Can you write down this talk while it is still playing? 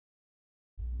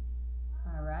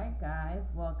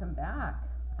welcome back.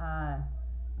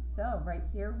 So right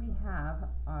here we have,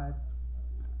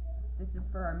 this is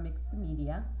for our mixed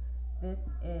media. This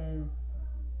is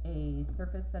a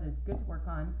surface that is good to work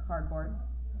on, cardboard.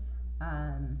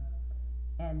 And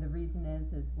the reason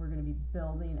is we're going to be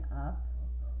building up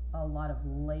a lot of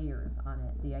layers on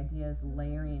it. The idea is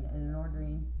layering, and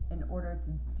in order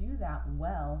to do that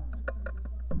well,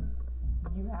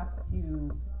 you have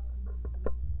to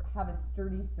have a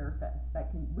sturdy surface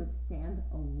that can withstand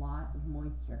a lot of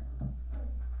moisture,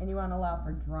 and you want to allow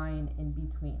for drying in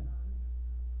between.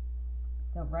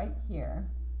 So right here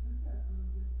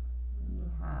we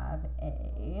have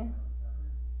a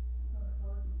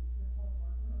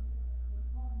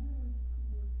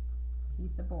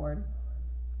piece of board,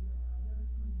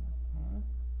 okay,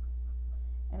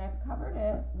 and I've covered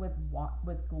it with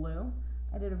glue.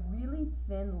 I did a really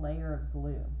thin layer of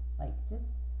glue, like just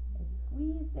I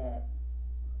squeezed it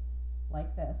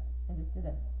like this and just did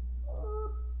it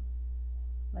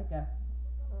like a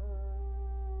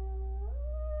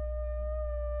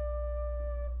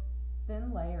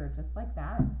thin layer, just like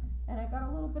that, and I got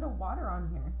a little bit of water on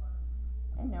here,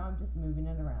 and now I'm just moving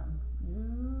it around.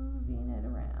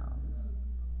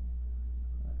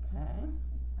 Okay,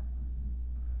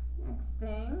 next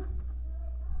thing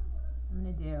I'm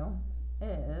going to do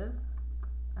is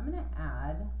I'm going to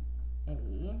add a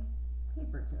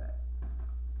paper to it.